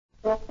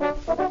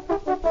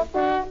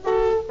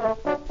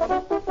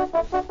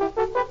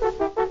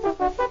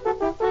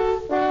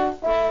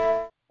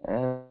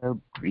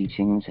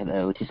Greetings,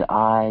 hello, it is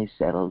I,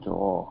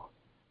 Settledor,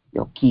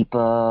 your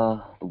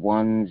keeper, the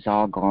one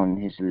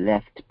Zargon has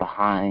left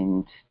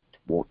behind to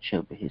watch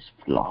over his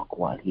flock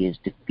while he is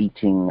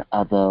defeating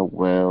other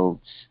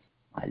worlds.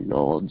 My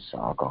lord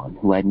Zargon,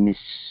 who I miss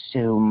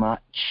so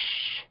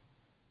much.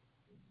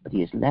 But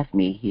he has left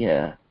me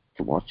here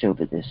to watch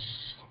over this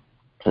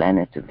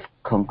planet of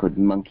conquered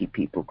monkey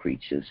people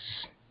creatures.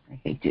 I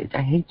hate it.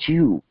 I hate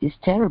you. It's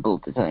terrible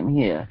that I'm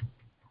here.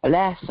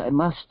 Alas, I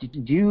must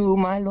do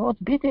my lord's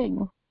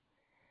bidding.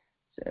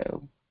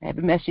 So, I have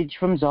a message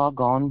from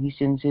Zargon. He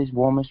sends his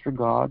warmest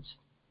regards.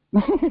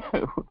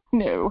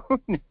 No.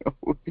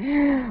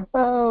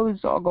 Oh,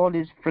 Zargon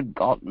has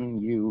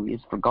forgotten you. He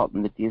has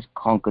forgotten that he has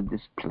conquered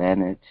this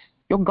planet.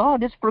 Your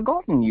god has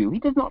forgotten you. He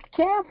does not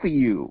care for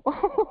you.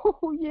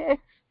 Oh, yes.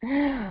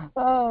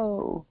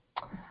 Oh.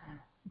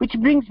 Which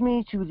brings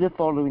me to the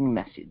following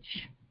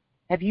message.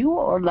 Have you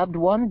or a loved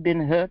one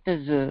been hurt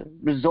as a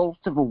result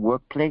of a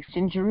workplace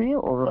injury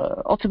or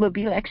an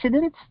automobile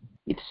accident?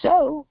 If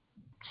so,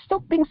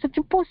 stop being such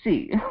a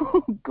pussy.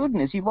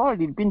 Goodness, you've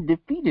already been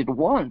defeated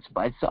once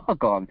by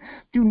Zargon.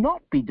 Do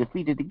not be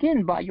defeated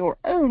again by your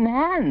own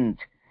hand.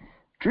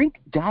 Drink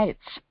Diet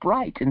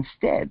Sprite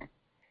instead.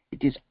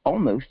 It is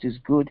almost as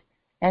good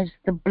as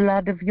the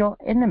blood of your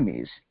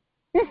enemies.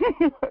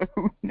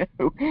 No,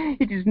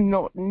 it is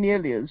not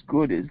nearly as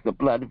good as the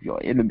blood of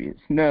your enemies.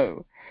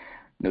 No,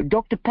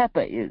 Dr.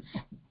 Pepper is.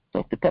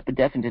 Dr. Pepper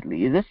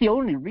definitely is. That's the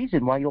only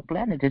reason why your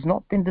planet has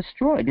not been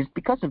destroyed, is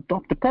because of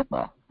Dr.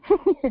 Pepper.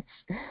 Yes,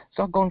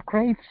 Zargon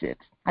craves it.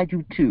 I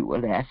do too,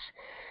 alas.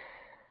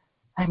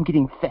 I'm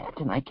getting fat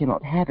and I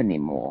cannot have any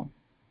more.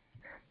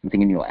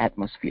 Something in your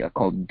atmosphere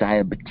called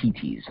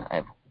diabetes.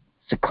 I've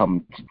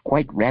succumbed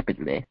quite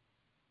rapidly.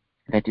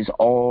 That is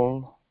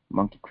all,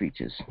 monkey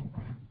creatures.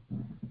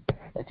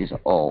 That is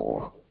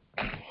all.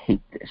 I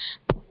hate this.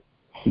 I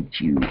hate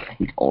you. I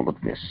hate all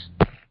of this.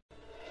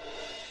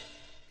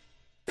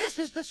 This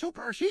is the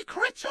super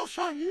secret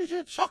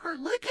society soccer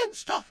licking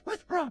stuff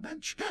with rum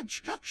and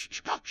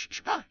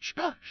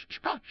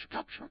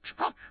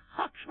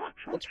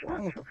What's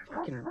wrong with the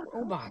fucking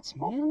robots,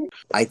 man?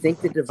 I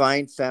think the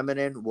divine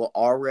feminine will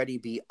already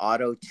be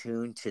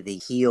auto-tuned to the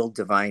healed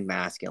divine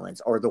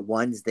masculines, or the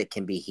ones that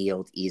can be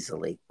healed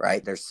easily,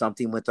 right? There's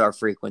something with our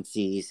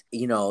frequencies,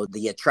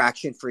 the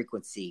attraction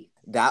frequency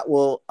that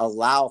will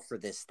allow for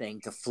this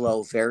thing to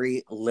flow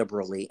very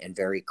liberally and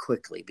very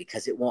quickly,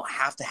 because it won't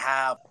have to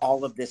have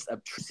all of this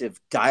obtrusive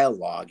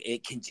dialogue.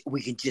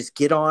 We can just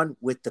get on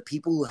with the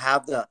people who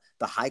have the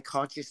high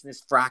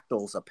consciousness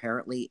fractals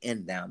apparently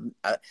in them,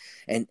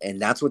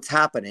 and that's what's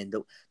happening.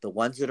 The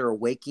ones that are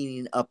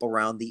awakening up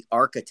around the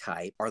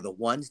archetype are the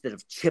ones that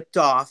have chipped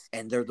off,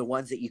 and they're the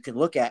ones that you can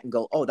look at and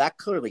go, oh, that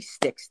clearly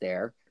sticks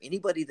there.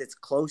 Anybody that's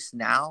close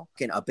now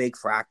a big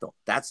fractal.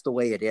 That's the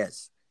way it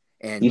is.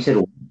 And you said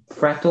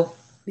fractal?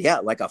 Yeah,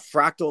 like a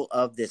fractal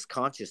of this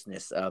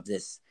consciousness, of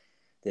this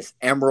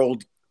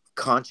emerald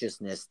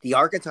consciousness. The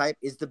archetype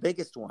is the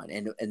biggest one,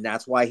 and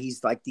that's why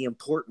he's like the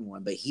important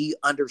one. But he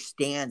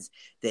understands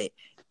that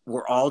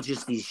we're all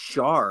just these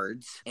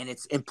shards, and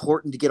it's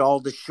important to get all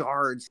the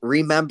shards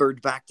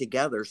remembered back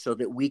together so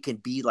that we can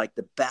be like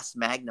the best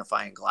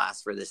magnifying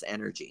glass for this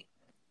energy.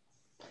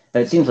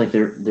 It seems like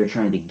they're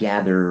trying to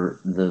gather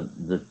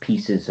the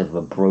pieces of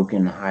a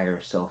broken higher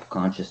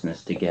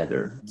self-consciousness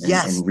together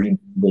and rebuild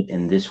it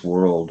in this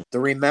world. The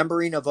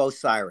remembering of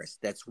Osiris,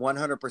 that's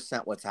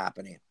 100% what's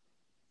happening.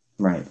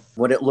 Right.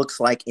 What it looks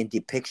like in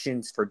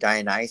depictions for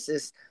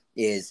Dionysus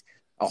is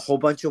a whole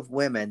bunch of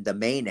women, the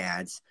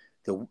Maenads,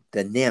 the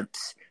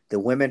nymphs, the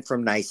women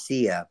from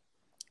Nicaea,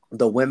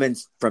 the women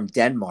from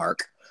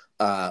Denmark,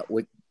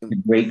 with the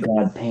great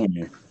god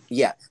Pan.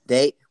 Yeah,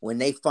 when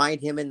they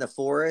find him in the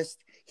forest,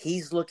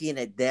 he's looking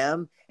at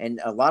them, and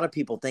a lot of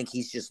people think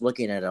he's just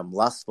looking at them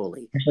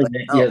lustfully.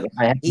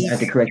 I have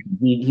to correct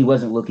you. He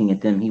wasn't looking at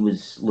them. He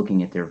was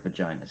looking at their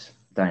vaginas.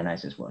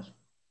 Dionysus was.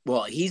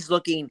 Well, he's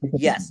looking,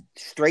 yes,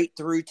 straight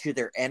through to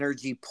their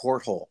energy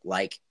porthole,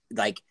 like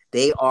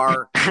they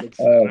are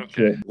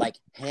like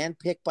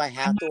handpicked by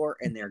Hathor,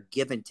 and they're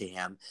given to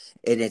him,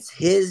 and it's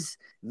his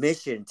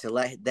mission to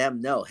let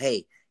them know,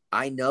 hey,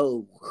 I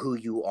know who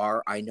you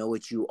are. I know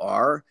what you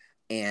are.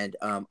 And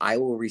I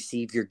will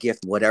receive your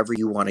gift, whatever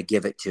you want to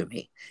give it to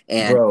me.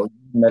 And bro,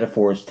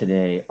 metaphors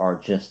today are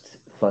just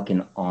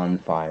fucking on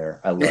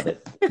fire. I love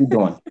it. Keep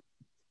going.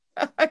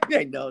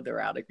 I know they're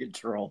out of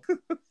control.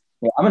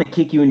 Yeah, I'm going to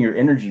kick you in your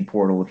energy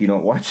portal if you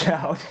don't watch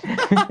out.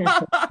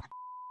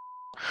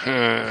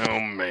 Oh,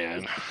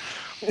 man.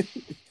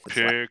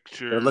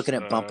 Pictures. They're looking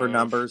at bumper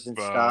numbers and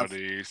stuff.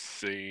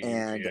 Seen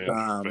and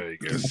in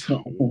Vegas.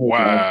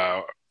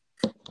 Wow.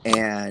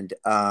 And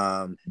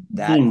that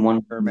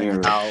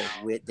determined how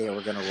they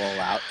were going to roll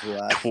out to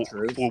us.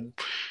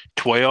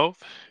 12?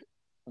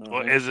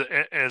 Well,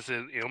 as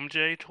in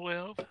MJ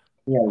 12?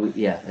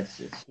 Yeah,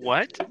 it's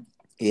what?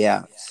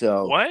 Yeah.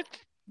 So what?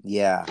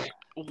 Yeah.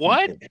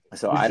 What?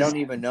 So I don't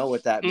even know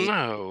what that means.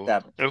 No.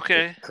 That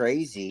Okay.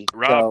 Crazy.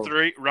 Rob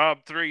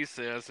 3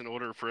 says in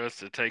order for us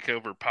to take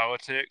over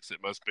politics, it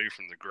must be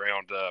from the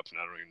ground up. And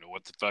I don't even know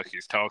what the fuck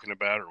he's talking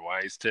about or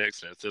why he's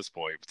texting at this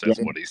point, but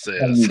that's what he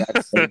says.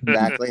 That's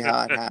exactly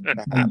how it has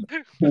to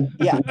happen.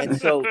 Yeah, and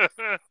so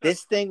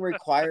this thing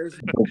requires.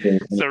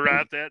 So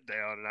write that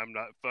down, and I'm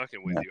not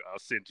fucking with you. I'll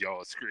send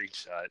y'all a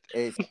screenshot.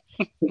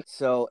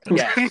 So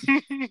yes.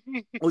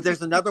 Oh,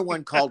 there's another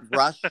one called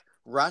Rush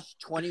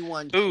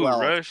 2112. Ooh,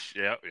 Rush.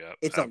 Yeah.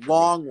 It's a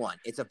long one.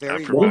 It's a very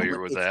I'm familiar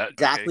long. with It's that.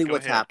 exactly okay,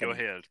 what's happening.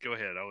 Go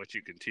ahead. I'll let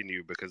you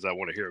continue because I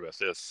want to hear about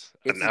this.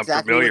 It's I'm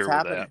exactly familiar what's with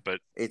happening. that, but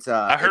it's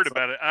I heard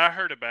about it. I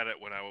heard about it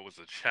when I was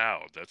a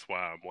child. That's why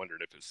I'm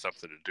wondering if it's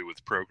something to do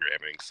with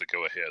programming. So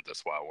go ahead.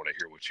 That's why I want to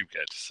hear what you've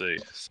got to say.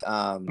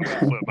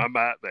 Flip my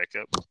mic back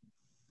up.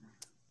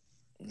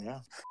 Yeah.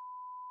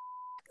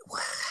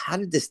 How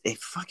did this? It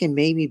fucking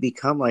made me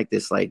become like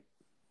this, like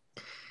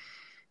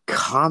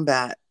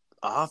combat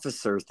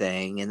officer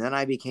thing, and then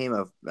I became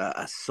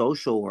a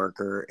social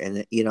worker,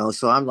 and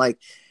so I'm like,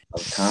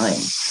 of time.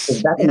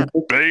 Space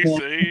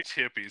age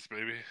hippies,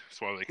 baby. That's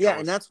why they call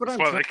and that's what that's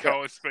why they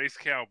call it Space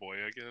Cowboy,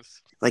 I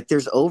guess. Like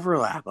there's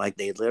overlap. Like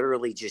they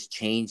literally just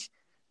change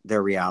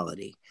their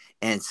reality,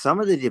 and some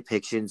of the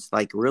depictions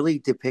like really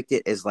depict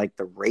it as like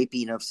the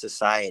raping of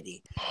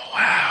society.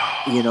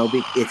 Wow.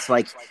 It's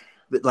like.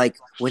 But like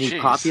when he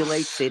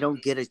populates, they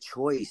don't get a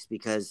choice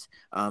because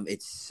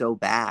it's so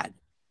bad.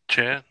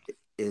 Chad?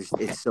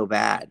 It's so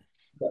bad.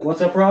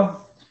 What's up,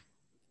 Rob?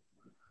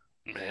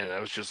 Man, I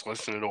was just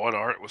listening to what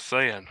Art was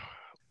saying.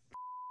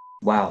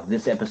 Wow,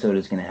 this episode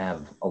is going to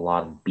have a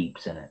lot of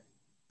beeps in it.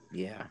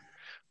 Yeah.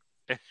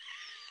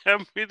 How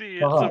many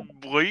years of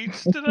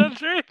bleach did I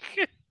drink?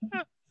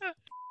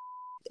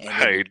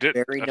 Hey,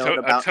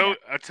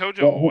 I told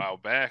you a while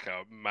back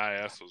my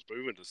ass was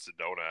moving to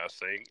Sedona, I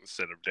think,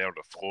 instead of down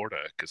to Florida,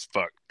 because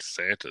fuck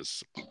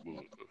DeSantis.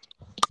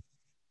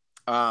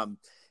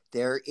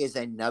 There is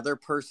another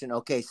person.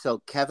 Okay, so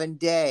Kevin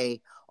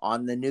Day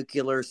on the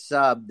nuclear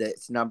sub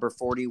that's number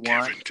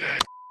 41.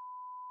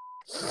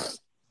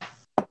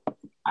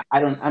 I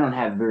don't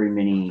have very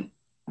many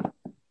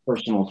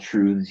personal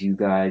truths, you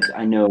guys.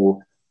 I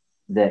know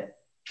that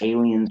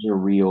aliens are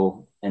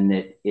real, and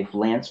that if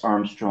Lance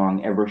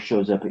Armstrong ever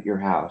shows up at your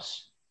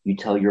house, you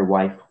tell your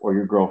wife or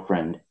your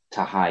girlfriend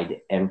to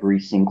hide every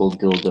single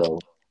dildo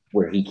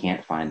where he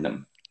can't find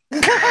them.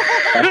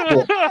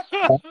 That's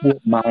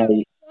what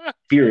my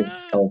fear is.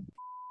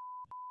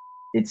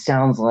 It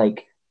sounds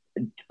like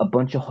a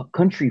bunch of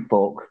country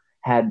folk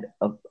had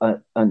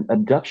an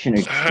abduction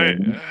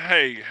exchange.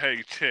 Hey,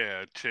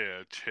 Chad.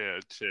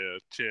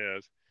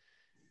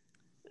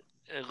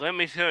 Let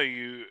me tell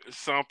you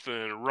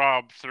something,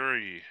 Rob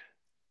 3.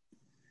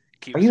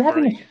 Are you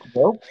having a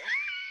stroke?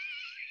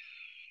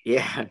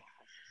 Yeah.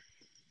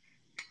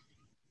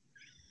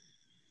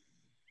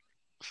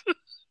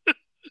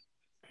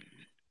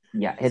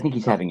 Yeah, I think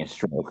he's having a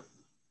stroke.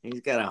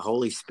 He's got a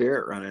Holy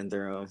Spirit running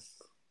through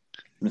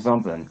him.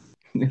 Something.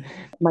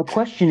 My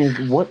question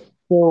is, what's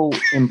so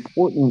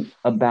important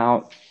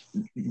about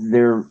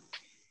their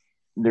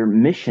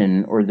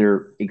mission or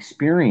their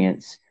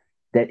experience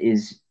that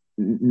is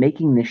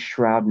making this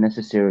shroud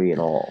necessary at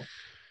all?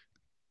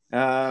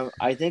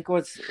 I think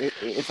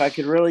if I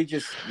could really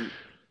just,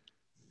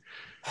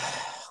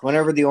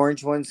 whenever the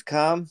orange ones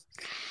come,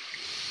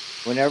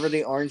 whenever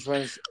the orange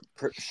ones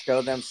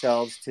show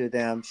themselves to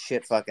them,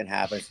 shit fucking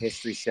happens.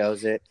 History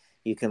shows it.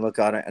 You can look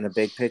at it in a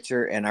big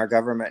picture, and our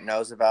government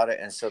knows about it,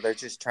 and so they're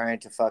just trying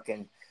to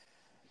fucking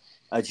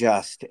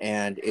adjust.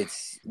 And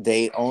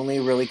they only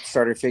really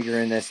started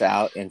figuring this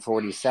out in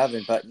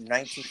 47, but in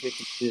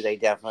 1952 they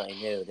definitely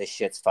knew this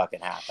shit's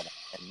fucking happening.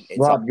 And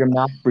Rob, you're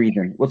mouth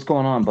breathing. What's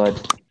going on, bud?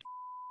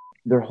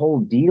 Their whole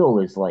deal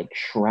is like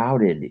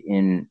shrouded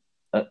in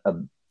a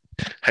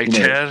Hey,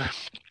 Chad,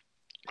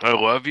 I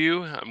love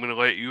you. I'm going to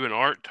let you and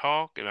Art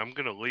talk, and I'm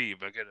going to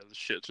leave. I got other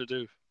shit to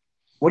do.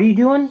 What are you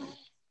doing?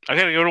 I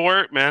got to go to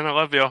work, man. I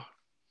love y'all.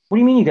 What do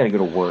you mean you got to go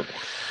to work?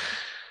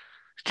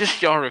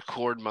 Just y'all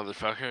record,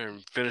 motherfucker,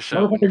 and finish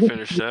up when you're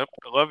finished up.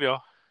 I love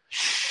y'all.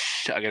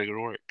 Shh, I got to go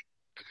to work.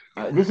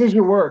 This is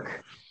your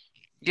work.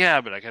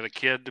 Yeah, but I got a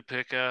kid to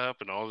pick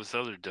up and all this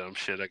other dumb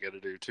shit I got to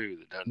do, too.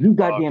 That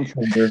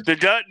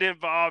doesn't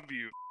involve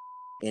you.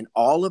 In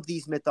all of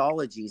these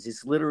mythologies,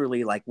 it's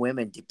literally like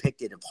women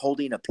depicted of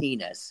holding a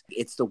penis.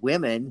 It's the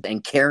women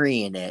and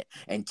carrying it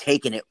and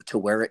taking it to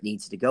where it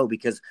needs to go,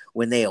 because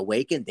when they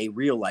awaken, they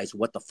realize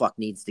what the fuck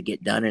needs to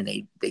get done, and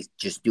they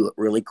just do it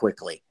really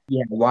quickly.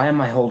 Yeah, why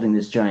am I holding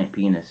this giant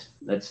penis?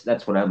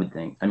 That's what I would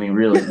think. I mean,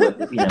 really,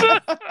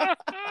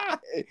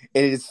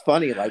 It is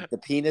funny, like the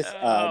penis.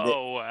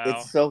 Wow.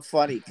 It's so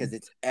funny because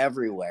it's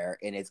everywhere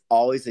and it's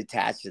always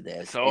attached to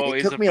this.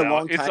 It took me a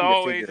long time to figure it out. It's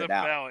always a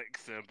phallic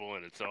symbol,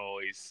 and it's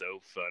always so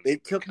funny.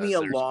 It took me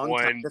a long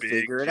time to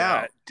figure it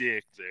out.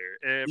 Dick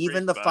there.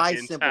 Even the 5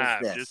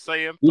 symbols. Just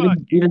saying.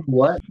 Even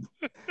what?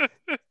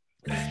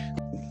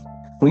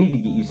 We need to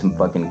get you some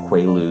fucking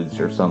Quaaludes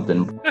or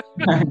something.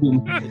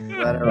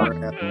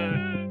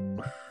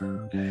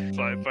 It's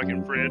like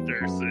fucking Fred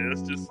Durst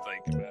is. Just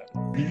think about it.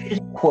 Did you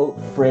just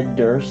quote Fred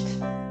Durst?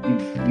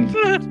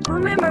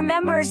 Remember,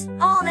 members,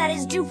 all that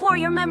is due for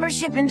your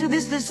membership into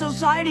this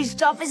society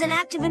stuff is an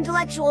active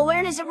intellectual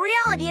awareness of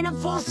reality and a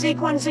full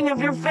sequencing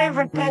of your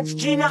favorite pet's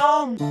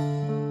genome.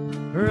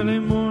 Early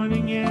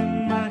morning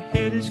and my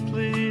head is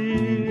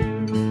clear.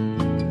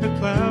 The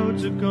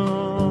clouds are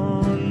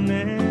gone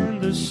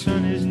and the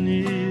sun is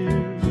near.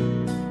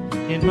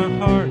 In my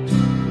heart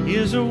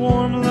is a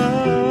warm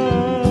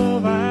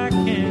love I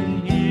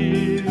can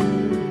hear.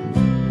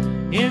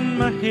 In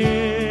my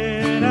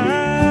head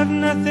I've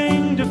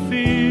nothing to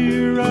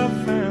fear.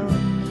 I've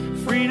found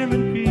freedom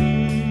and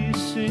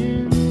peace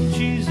in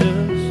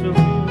Jesus.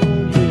 Oh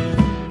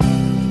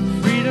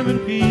yeah, freedom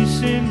and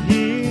peace in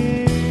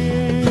Him.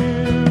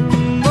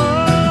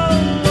 Oh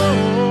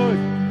Lord,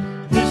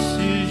 this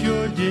is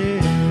your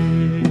day.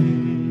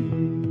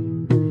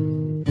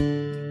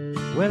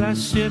 Well, I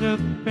sit up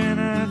and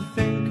I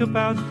think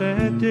about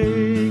that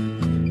day.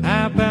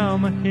 I bow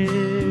my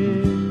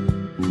head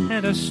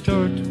and I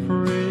start to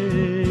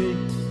pray,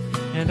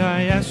 and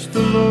I ask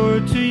the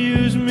Lord to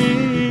use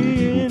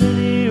me in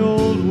any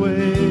old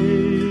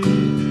way.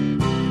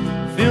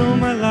 Fill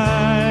my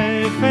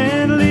life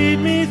and lead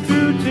me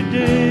through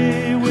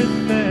today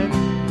with that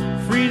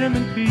freedom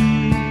and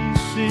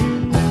peace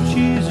in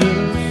Jesus.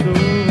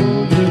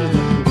 Oh yeah,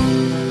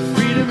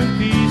 freedom and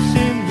peace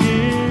in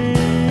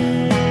Him.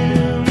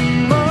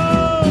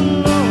 Oh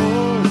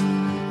Lord,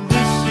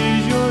 this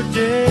is your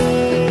day.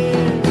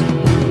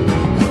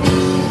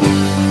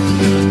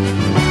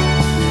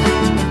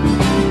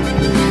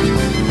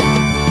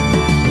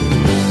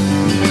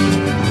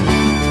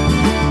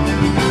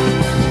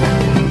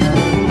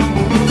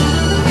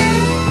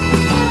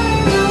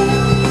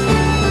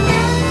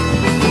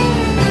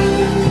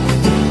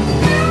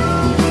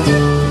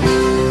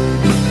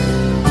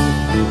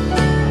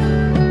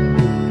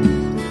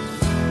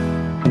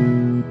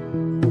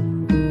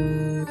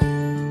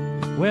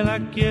 Well, I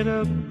get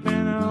up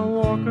and I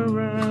walk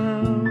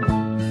around,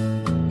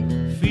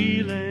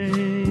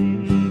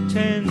 feeling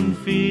 10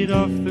 feet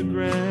off the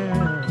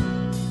ground.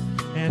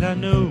 And I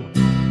know,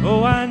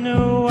 oh I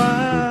know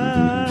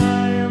I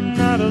am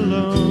not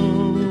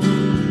alone.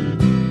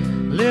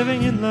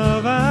 Living in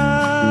love,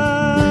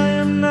 I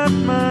am not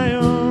my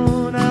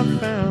own. I've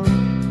found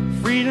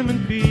freedom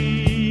and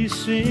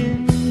peace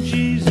in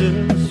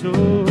Jesus.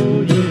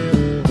 Oh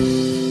yeah,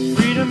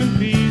 freedom and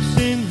peace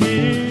in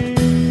Him.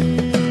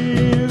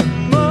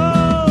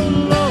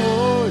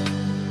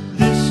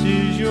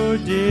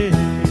 Day.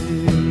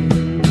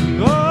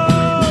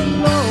 Oh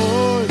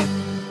Lord,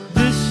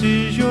 this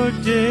is your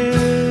day.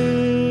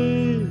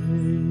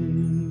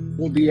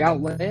 Well, the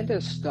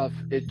outlandish stuff,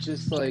 it's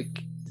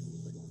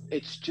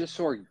just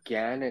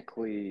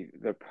organically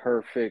the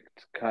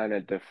perfect kind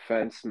of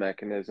defense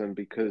mechanism,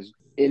 because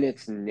in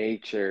its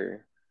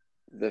nature,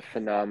 the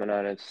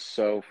phenomenon is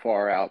so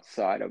far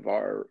outside of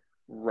our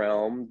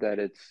realm that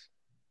it's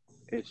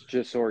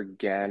just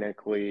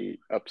organically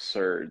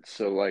absurd.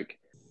 So like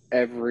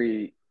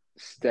every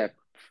step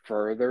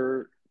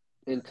further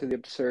into the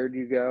absurd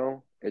you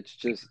go, it's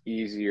just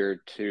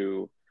easier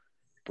to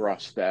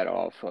brush that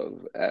off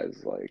of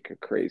as like a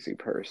crazy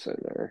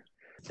person. Or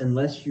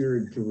unless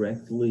you're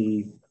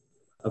directly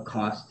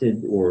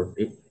accosted or,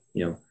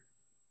 you know,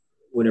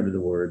 whatever the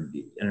word,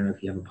 I don't know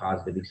if you have a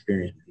positive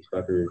experience with these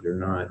fuckers or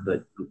not,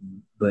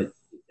 but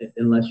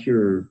unless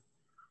you're,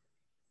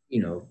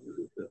 you know,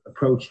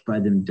 approached by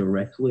them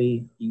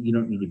directly, you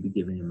don't need to be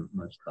giving them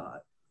much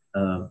thought,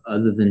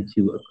 other than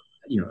to,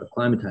 you know,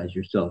 acclimatize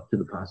yourself to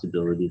the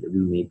possibility that we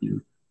may be,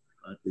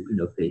 you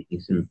know, facing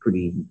some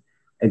pretty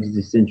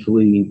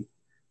existentially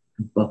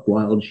buck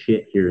wild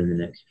shit here in the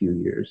next few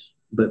years.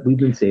 But we've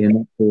been saying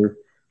that for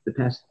the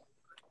past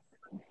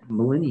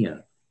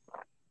millennia,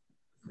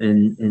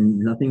 and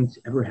nothing's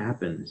ever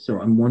happened.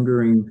 So I'm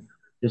wondering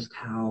just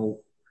how,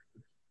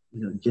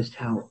 you know, just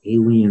how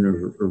alien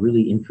or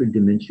really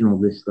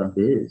interdimensional this stuff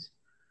is.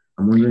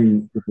 I'm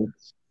wondering if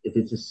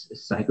it's a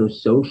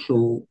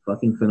psychosocial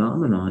fucking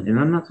phenomenon. And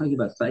I'm not talking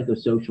about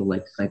psychosocial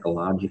like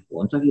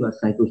psychological. I'm talking about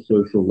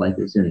psychosocial like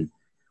as in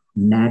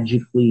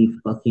magically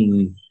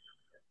fucking,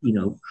 you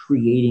know,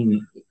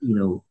 creating, you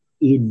know,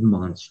 id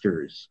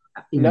monsters.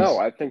 no,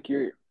 I think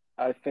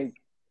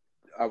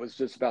I was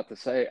just about to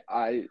say,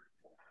 I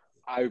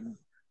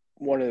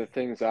one of the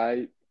things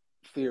I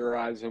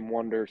theorize and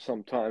wonder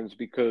sometimes,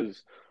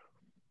 because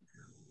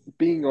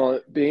being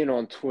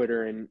on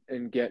Twitter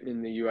and getting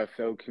in the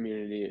UFO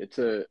community, it's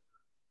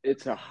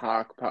a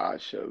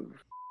hodgepodge of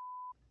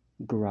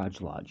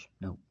Garage Lodge,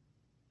 nope.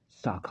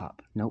 Sock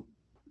Hop, nope.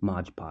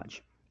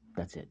 Modge-podge,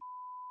 that's it.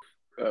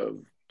 of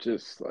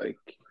just like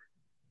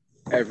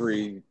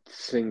every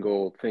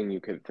single thing you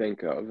could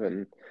think of,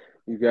 and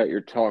you got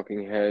your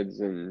talking heads,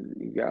 and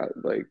you got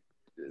like,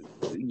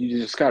 you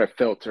just got to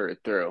filter it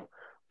through.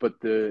 But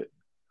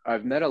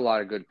I've met a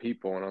lot of good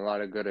people and a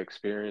lot of good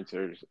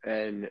experiencers,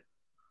 and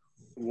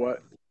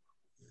what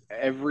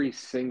every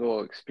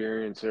single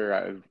experiencer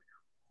I've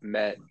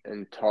met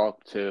and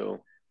talked to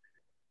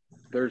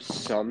there's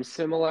some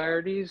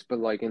similarities, but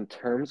like in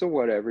terms of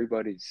what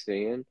everybody's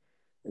seeing,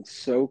 it's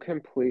so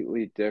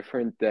completely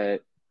different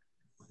that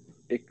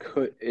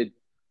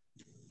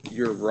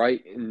you're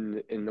right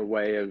in the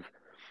way of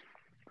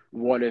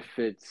what if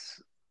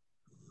it's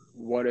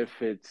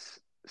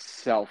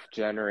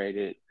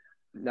self-generated,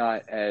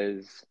 not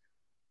as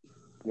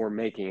we're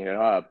making it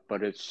up,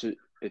 but it's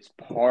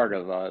part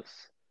of us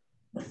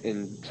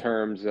in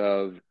terms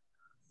of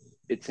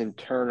it's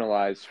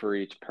internalized for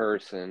each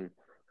person,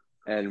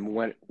 and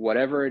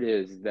whatever it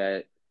is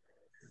that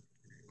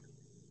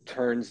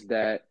turns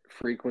that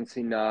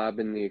frequency knob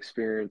in the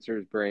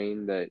experiencer's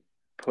brain that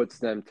puts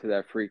them to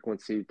that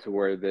frequency to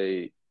where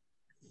they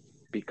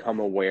become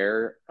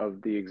aware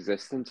of the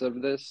existence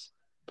of this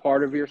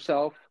part of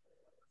yourself,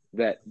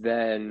 that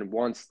then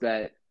once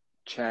that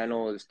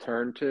channel is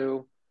turned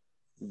to,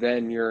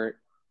 then your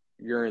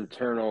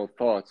internal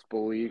thoughts,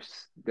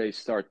 beliefs, they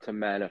start to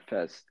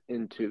manifest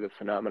into the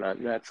phenomenon.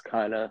 And that's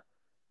kind of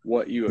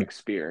what you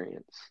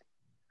experience.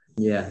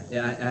 Yeah,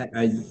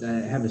 I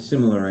have a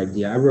similar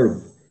idea.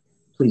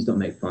 Please don't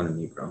make fun of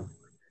me, bro.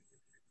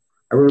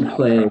 I wrote a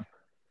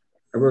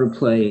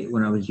play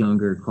when I was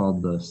younger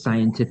called The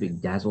Scientific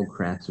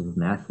Dazzlecrats of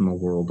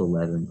Mathmaworld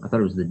 11. I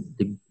thought it was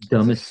the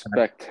dumbest. It's a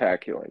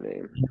spectacular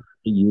name.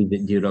 To use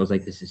it, dude. I was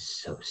like, this is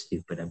so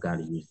stupid. I've got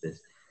to use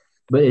this.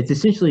 But it's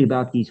essentially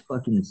about these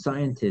fucking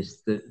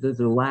scientists,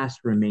 the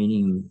last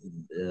remaining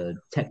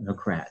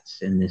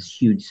technocrats in this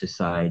huge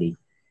society.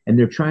 And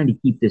they're trying to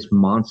keep this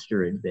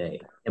monster at bay.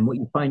 And what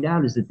you find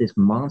out is that this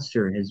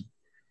monster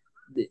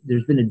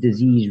there's been a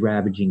disease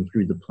ravaging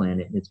through the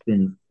planet, and it's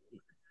been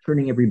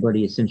turning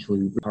everybody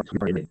essentially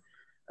retarded.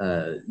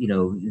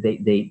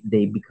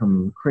 They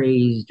become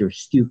crazed or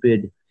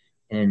stupid,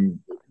 and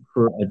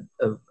for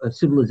a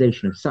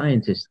civilization of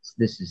scientists,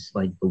 this is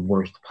like the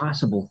worst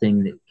possible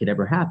thing that could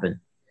ever happen.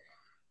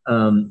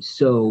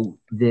 So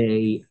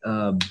they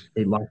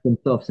lock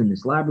themselves in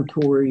this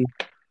laboratory,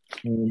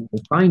 and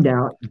they find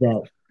out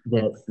that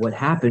what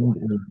happened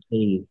is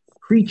a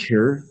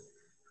creature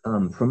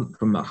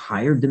from a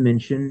higher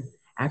dimension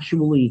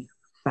actually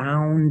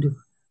found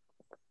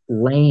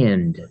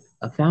land,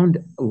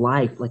 found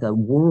life, like a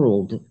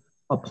world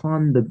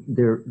upon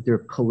their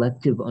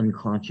collective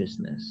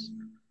unconsciousness,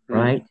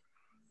 right?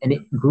 And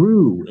it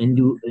grew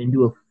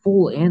into a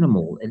full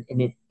animal,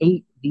 and it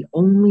ate the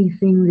only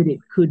thing that it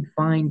could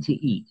find to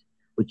eat,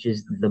 which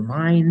is the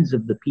minds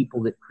of the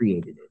people that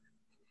created it.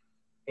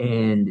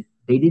 And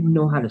they didn't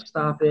know how to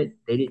stop it.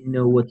 They didn't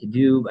know what to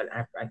do, but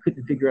I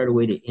couldn't figure out a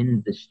way to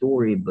end the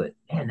story. But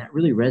man, that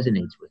really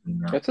resonates with me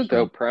now. That's a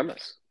dope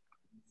premise.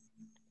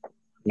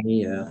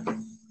 Yeah.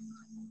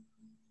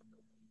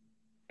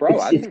 Bro,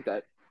 I think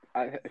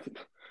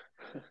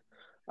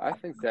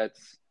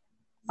that's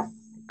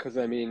because,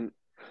 I mean,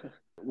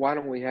 why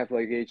don't we have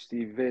like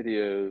HD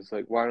videos?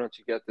 Like, why don't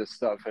you get this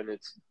stuff? And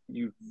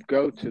you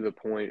go to the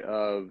point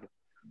of,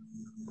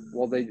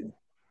 well,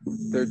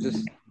 they're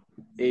just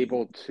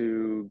able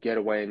to get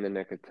away in the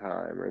nick of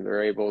time, or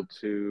they're able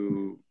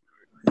to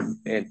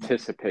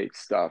anticipate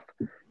stuff.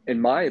 In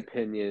my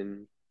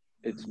opinion,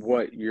 it's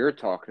what you're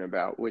talking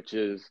about, which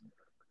is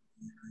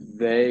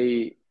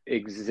they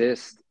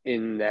exist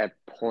in that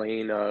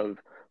plane of,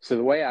 so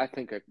the way I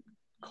think of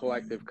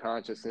collective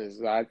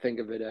consciousness, I think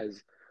of it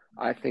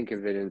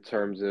in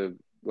terms of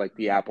like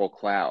the Apple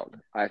cloud.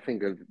 I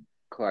think of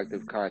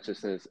collective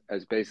consciousness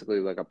as basically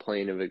like a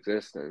plane of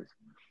existence.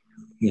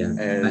 Yeah.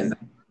 And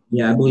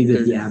I believe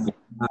that the Apple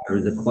cloud,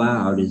 or the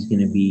cloud, is going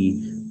to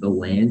be the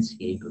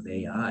landscape of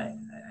AI.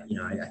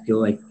 I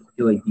feel like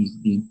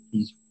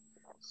these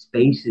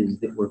spaces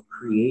that we're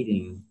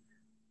creating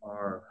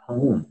are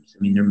homes. I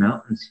mean, they're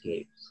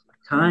mountainscapes.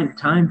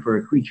 Time for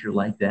a creature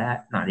like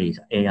that, not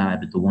AI,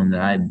 but the one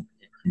that I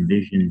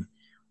envisioned,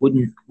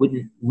 wouldn't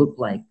look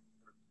like,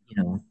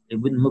 it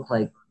wouldn't look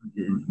like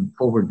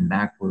forward and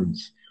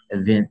backwards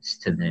events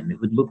to them.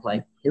 It would look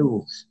like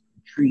hills,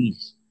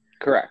 trees.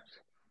 Correct.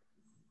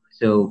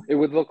 So it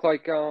would look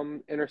like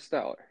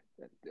Interstellar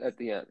at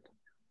the end.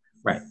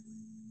 Right.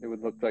 It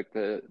would look like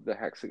the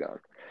hexagon.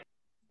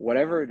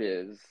 Whatever it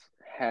is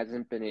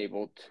hasn't been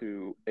able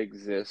to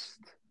exist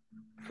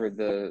for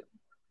the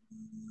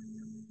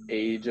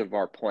age of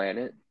our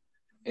planet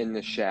in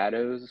the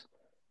shadows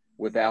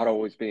without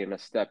always being a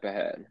step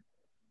ahead.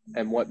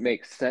 And what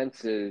makes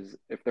sense is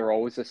if they're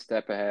always a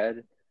step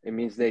ahead, it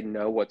means they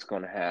know what's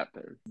going to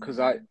happen. Because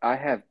I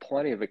have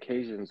plenty of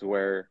occasions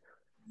where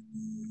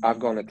I've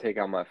gone to take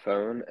out my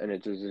phone and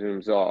it just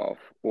zooms off.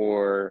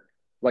 Or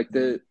like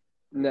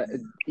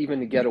even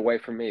to get away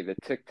from me, the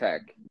Tic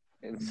Tac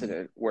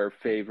incident where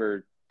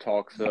Favor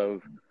talks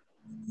of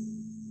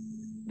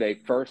they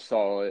first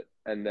saw it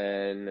and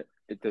then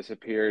it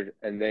disappeared,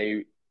 and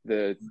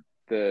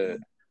the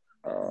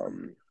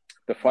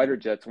fighter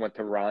jets went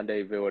to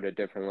rendezvous at a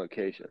different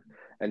location,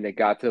 and they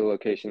got to the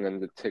location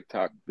and the Tic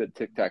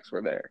Tacs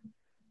were there.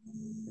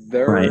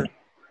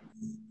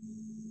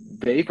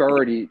 They've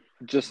already,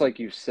 just like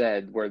you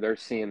said, where they're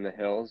seeing the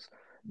hills,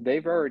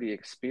 they've already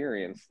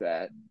experienced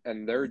that,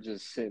 and they're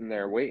just sitting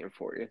there waiting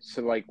for you.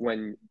 So like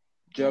when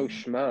Joe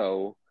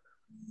Schmo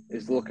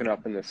is looking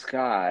up in the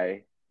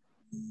sky,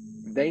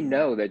 they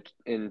know that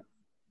in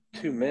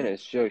 2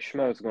 minutes Joe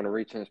Schmo is going to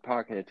reach in his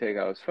pocket and take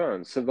out his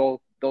phone. So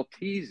they'll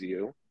tease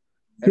you,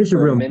 and Here's a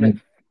for real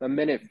a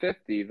minute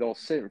 50, they'll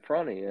sit in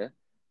front of you,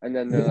 and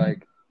then they're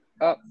like,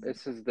 "Oh,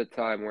 this is the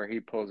time where he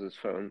pulls his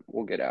phone.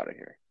 We'll get out of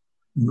here."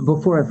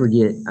 Before I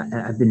forget,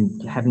 I've been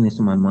having this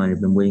on my mind.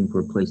 I've been waiting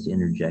for a place to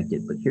interject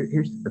it. But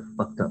here's the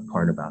fucked up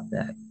part about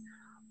that.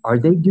 Are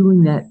they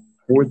doing that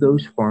for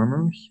those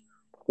farmers,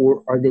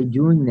 or are they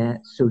doing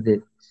that so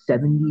that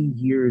 70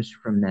 years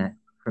from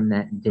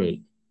that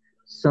date,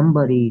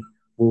 somebody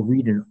will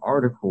read an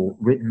article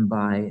written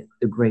by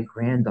the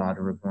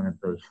great-granddaughter of one of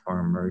those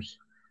farmers,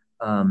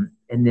 and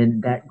then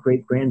that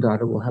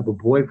great-granddaughter will have a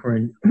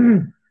boyfriend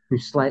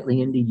who's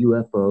slightly into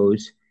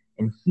UFOs,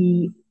 and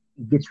he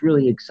gets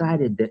really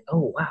excited that,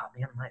 oh wow,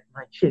 man,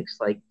 my chick's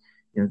like,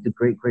 the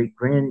great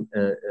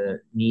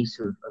niece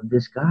of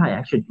this guy.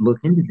 I should look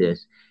into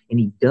this. And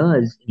he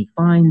does, and he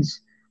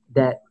finds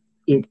that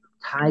it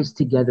ties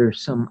together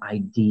some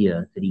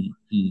idea that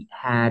he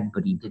had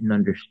but he didn't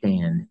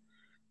understand.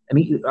 I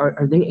mean,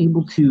 are they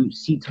able to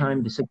see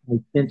time to such an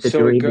extent that So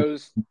they're it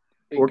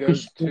able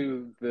goes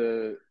to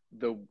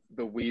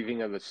the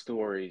weaving of the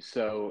story.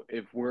 So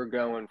if we're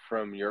going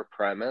from your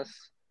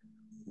premise,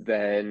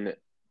 then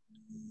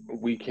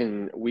we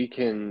can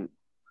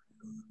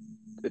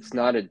it's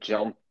not a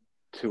jump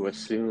to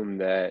assume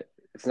that,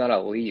 it's not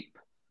a leap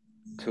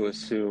to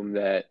assume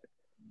that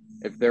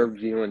if they're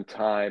viewing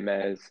time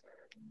as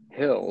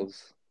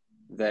hills,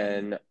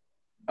 then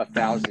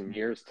 1,000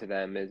 years to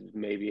them is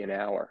maybe an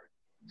hour.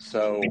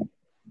 So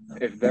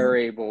if they're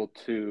able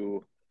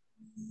to,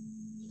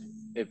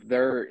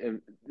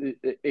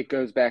 it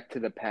goes back to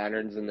the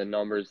patterns and the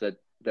numbers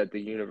that the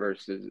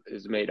universe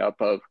is made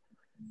up of.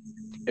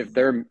 If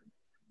they're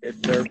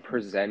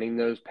presenting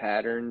those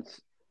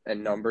patterns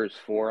and numbers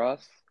for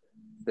us,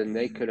 then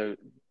they could have,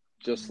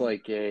 just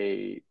like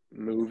a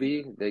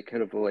movie, they could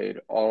have laid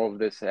all of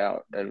this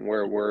out. And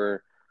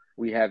where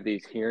we have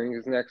these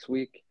hearings next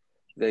week,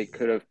 they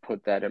could have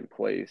put that in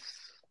place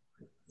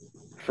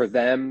for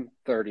them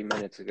 30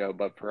 minutes ago,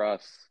 but for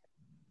us,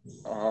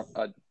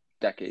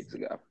 decades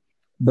ago.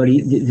 But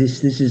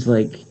this is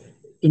like,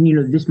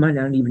 and this might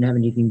not even have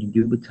anything to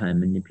do with time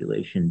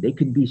manipulation. They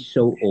could be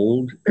so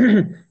old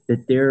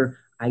that their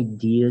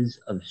ideas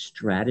of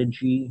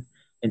strategy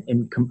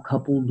and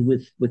coupled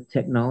with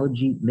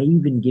technology may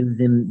even give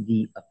them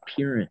the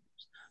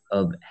appearance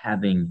of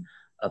having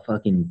a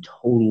fucking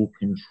total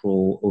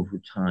control over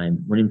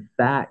time, when in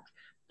fact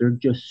they're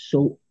just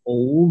so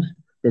old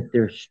that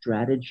their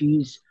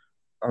strategies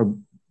are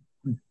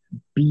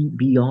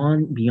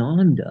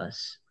beyond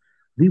us.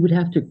 We would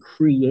have to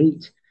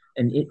create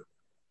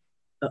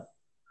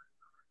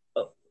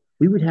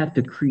we would have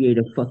to create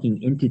a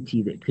fucking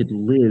entity that could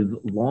live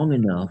long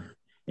enough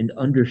and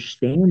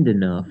understand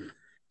enough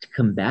to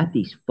combat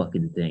these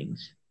fucking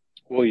things.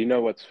 Well,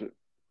 what's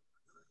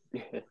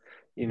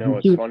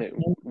funny?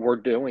 We're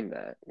doing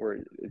that.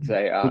 It's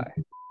AI.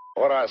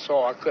 What I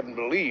saw, I couldn't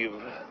believe.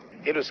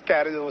 It was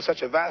scattered over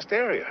such a vast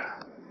area.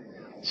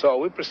 So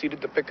we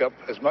proceeded to pick up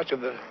as much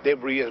of the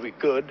debris as we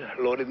could,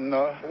 load it in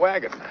a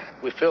wagon.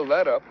 We filled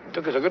that up. It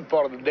took us a good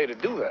part of the day to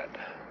do that,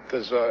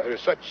 because there were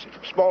such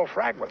small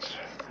fragments.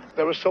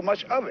 There was so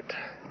much of it.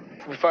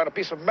 We found a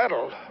piece of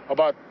metal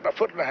about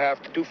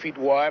 1.5 to 2 feet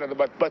wide and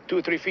about 2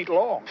 or 3 feet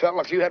long. Felt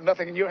like you had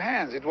nothing in your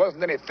hands. It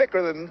wasn't any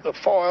thicker than the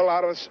foil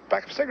out of a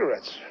pack of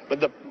cigarettes.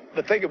 But the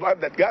thing about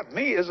it that got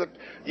me is that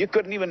you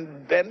couldn't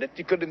even bend it,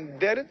 you couldn't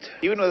dent it.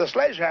 Even with a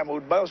sledgehammer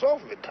would bounce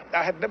off of it.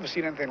 I had never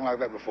seen anything like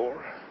that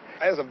before.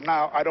 As of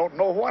now, I don't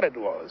know what it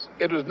was.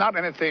 It was not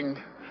anything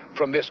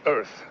from this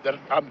earth that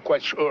I'm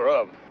quite sure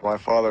of. My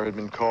father had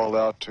been called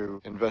out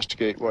to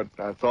investigate what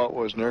I thought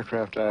was an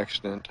aircraft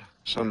accident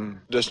some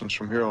distance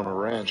from here on a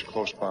ranch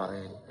close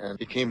by. And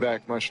he came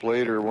back much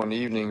later one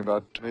evening,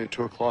 about maybe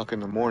 2 o'clock in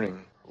the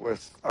morning,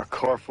 with a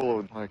car full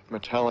of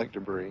metallic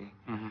debris.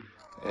 Mm-hmm.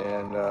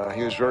 And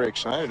he was very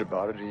excited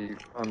about it. He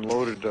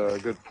unloaded a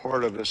good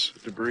part of this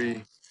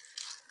debris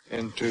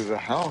into the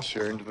house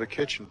here, into the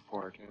kitchen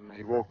part. And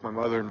he woke my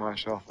mother and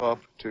myself up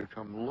to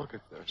come look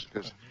at this,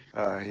 because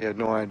he had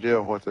no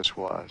idea what this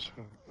was.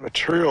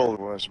 Material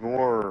was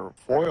more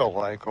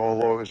foil-like,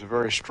 although it was a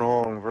very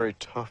strong, very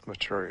tough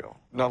material.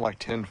 Not like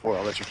tin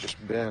foil that you just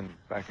bend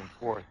back and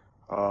forth.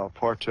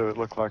 Parts of it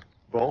looked like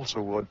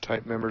balsa wood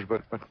type members,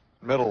 but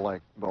metal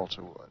like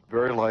balsa wood.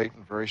 Very light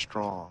and very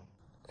strong.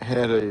 It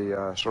had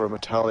a sort of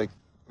metallic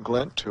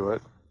glint to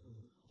it,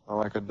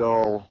 like a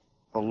dull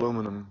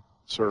aluminum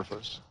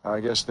surface. I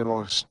guess the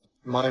most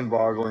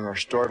mind-boggling or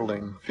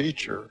startling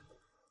feature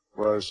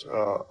was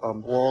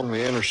along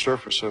the inner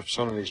surface of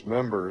some of these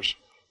members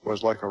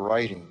was like a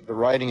writing. The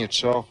writing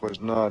itself was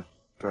not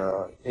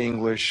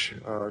English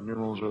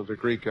numerals of the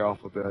Greek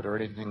alphabet or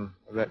anything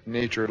of that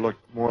nature. It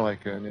looked more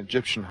like an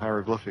Egyptian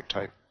hieroglyphic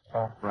type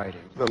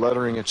writing. The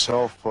lettering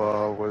itself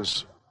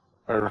was,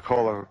 I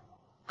recall the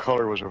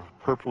color was a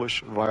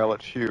purplish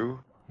violet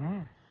hue.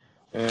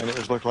 And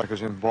it looked like it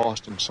was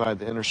embossed inside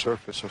the inner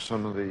surface of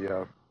some of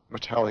the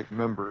metallic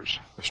members,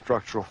 the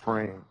structural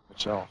frame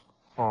itself.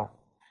 Oh.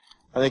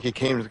 I think he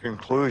came to the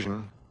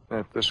conclusion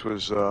that this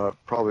was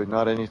probably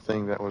not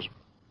anything that was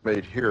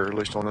made here, at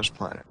least on this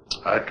planet.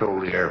 I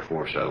told the Air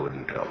Force I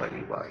wouldn't tell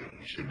anybody.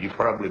 He said, you're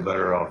probably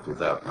better off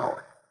without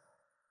knowing.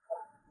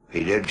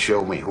 He did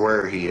show me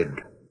where he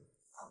had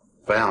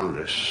found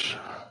this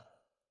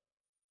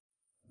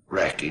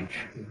wreckage.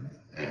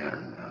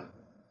 And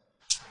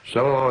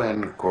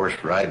and of course,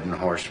 riding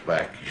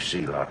horseback, you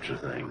see lots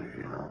of things,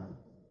 you know.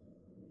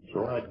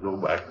 So I'd go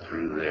back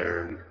through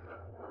there,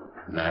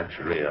 and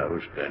naturally I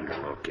was kind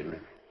of looking.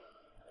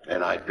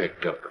 And I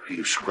picked up a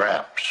few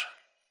scraps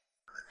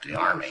that the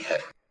Army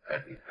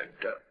hadn't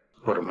picked up.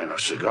 Put them in a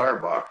cigar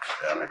box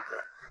down at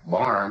the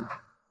barn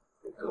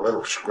with the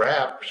little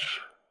scraps.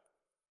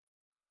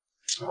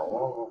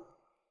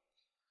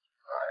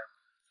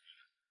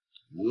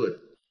 Wood.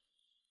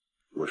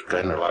 It was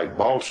kind of like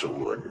balsa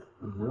wood.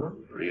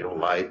 Real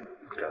light,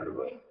 kind of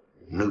a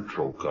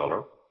neutral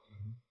color.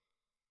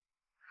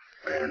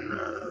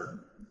 And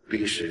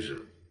pieces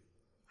of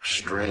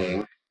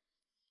string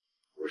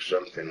or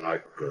something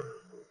like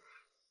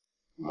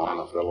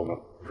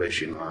monofilament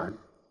fishing line.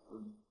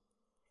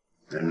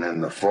 And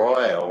then the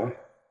foil,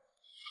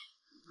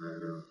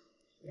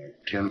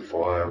 tin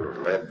foil or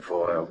lead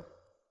foil,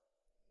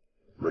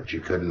 but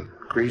you couldn't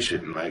crease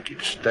it and make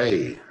it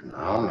stay.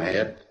 I only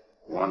had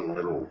one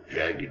little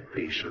jagged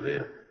piece of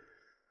it.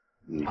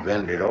 And you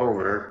bend it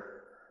over,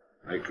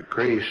 make a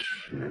crease,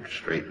 and it'd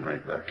straighten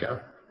right back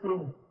out.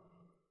 And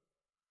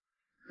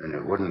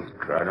it wouldn't,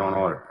 I don't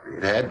know,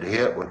 it had to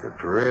hit with a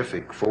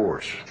terrific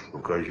force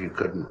because you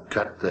couldn't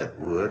cut that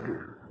wood,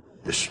 or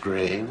the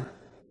string,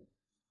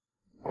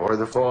 or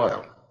the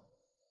foil.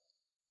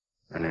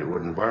 And it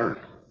wouldn't burn.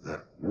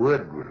 That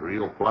wood was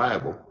real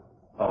pliable.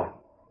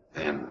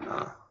 And,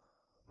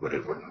 but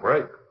it wouldn't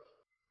break.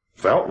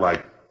 Felt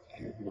like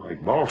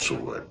balsa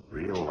wood,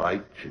 real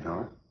light, you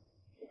know.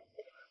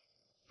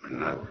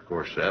 And of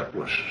course that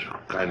was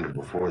kind of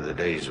before the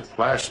days of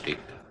plastic.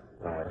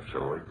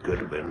 So it could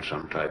have been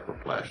some type of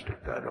plastic,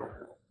 I don't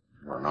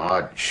know. An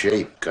odd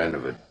shape, kind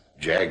of a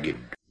jagged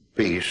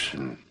piece,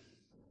 and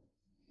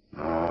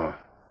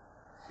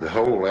the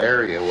whole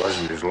area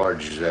wasn't as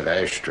large as that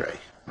ashtray.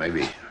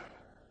 Maybe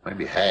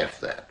half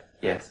that.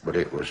 Yes. But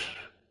it was,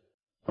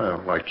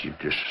 well, like you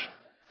just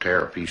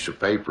tear a piece of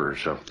paper or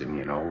something,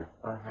 you know.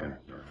 And,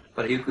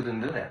 but you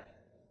couldn't do that.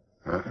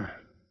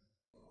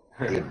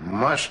 It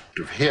must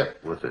have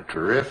hit with a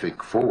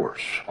terrific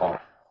force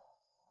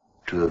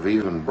to have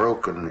even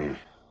broken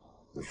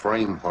the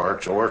frame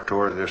parts or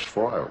tore this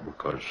foil,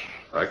 because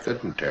I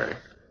couldn't tear it.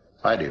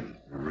 I didn't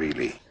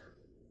really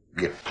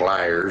get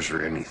pliers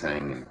or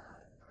anything and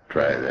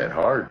try that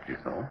hard, you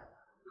know.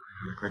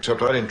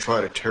 Except I didn't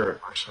try to tear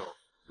it myself.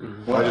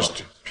 Well, I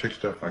just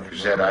picked it up. Like you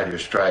said, I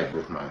just tried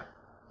with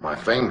my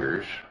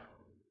fingers.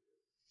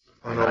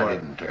 I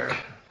didn't tear it.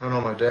 I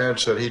know my dad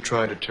said he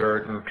tried to tear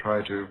it and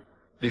tried to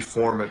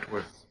deform it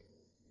with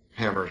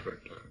hammers, but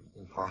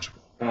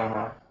impossible.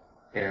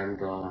 And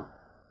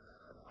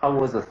how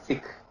was the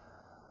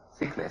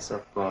thickness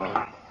of?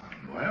 Well,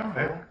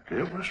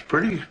 it was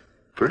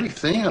pretty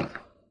thin.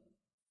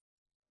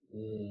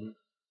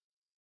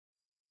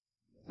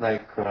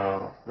 Like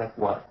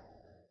what?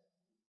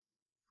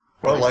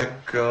 Well,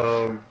 like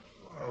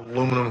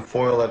aluminum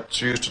foil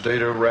that's used today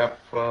to wrap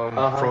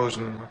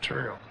frozen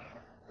material.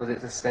 Was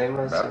it the same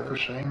as? About the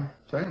same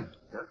thing.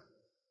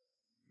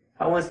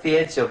 How was the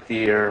edge of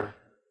the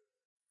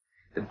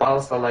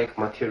balsa-like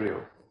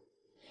material?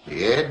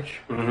 The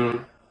edge?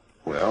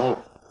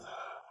 Well,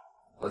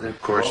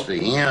 of course,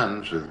 the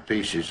ends of the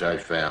pieces I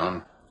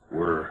found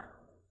were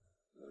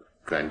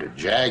kind of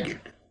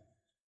jagged,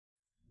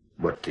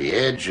 but the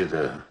edge of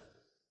the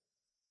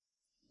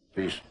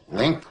piece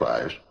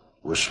lengthwise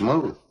was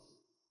smooth.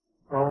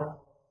 Oh,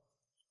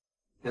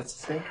 that's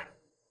the same?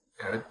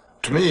 Yeah,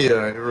 to me,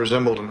 it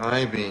resembled an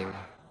I-beam,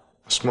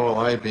 a small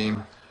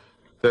I-beam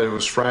that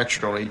was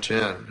fractured on each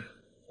end.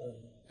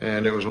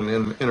 And it was on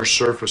the inner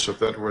surface of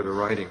that where the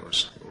writing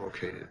was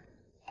located.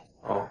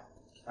 Oh,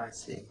 I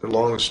see. The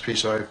longest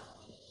piece I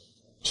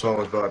saw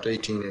was about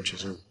 18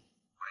 inches in.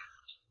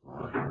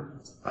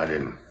 I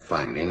didn't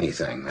find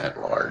anything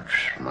that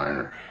large.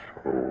 Mine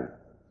are,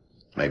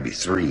 maybe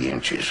 3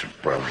 inches,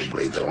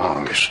 probably the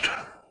longest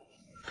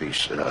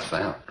piece that I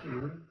found.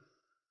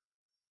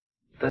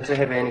 Don't you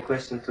have any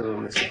question to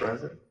Mr.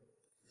 President?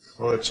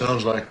 Well, it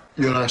sounds like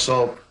you and I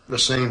saw the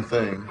same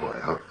thing.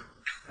 Well,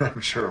 I'm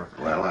sure.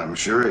 Well, I'm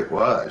sure it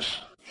was.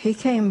 He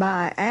came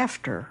by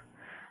after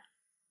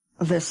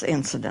this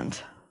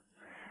incident,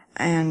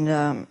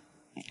 and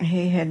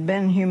he had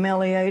been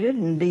humiliated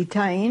and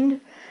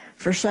detained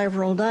for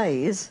several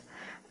days,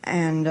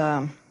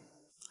 and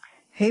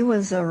he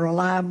was a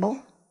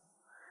reliable,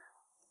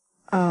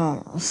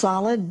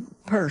 solid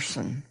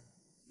person,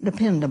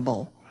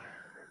 dependable,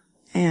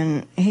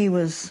 and he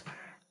was,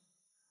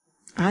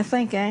 I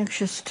think,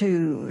 anxious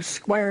to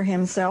square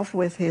himself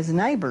with his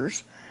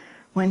neighbors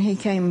when he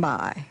came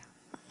by.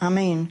 I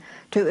mean,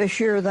 to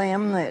assure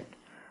them that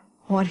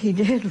what he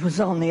did was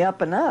on the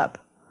up and up.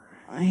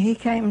 he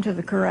came to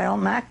the corral.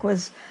 Mac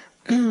was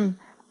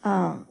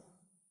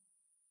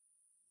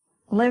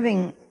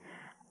living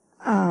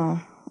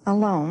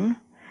alone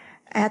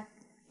at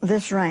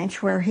this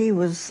ranch where he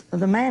was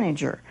the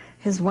manager.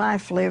 His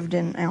wife lived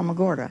in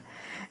Alamogordo.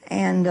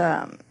 And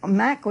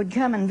Mac would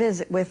come and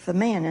visit with the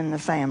men in the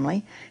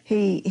family.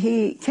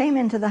 He came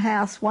into the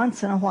house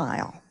once in a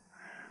while,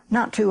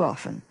 not too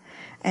often.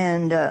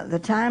 And the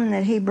time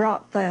that he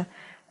brought the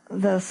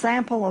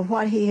sample of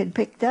what he had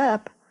picked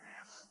up,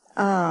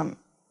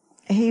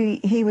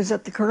 he was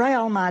at the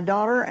corral. My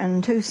daughter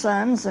and 2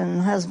 sons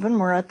and husband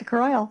were at the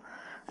corral,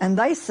 and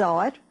they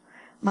saw it.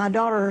 My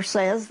daughter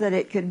says that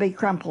it could be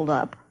crumpled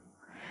up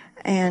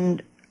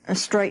and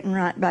straightened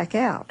right back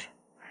out.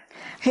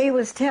 He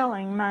was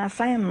telling my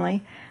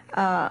family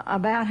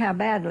about how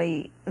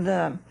badly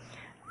the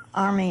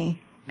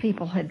Army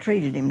people had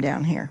treated him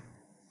down here.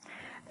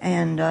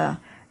 And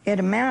it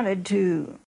amounted to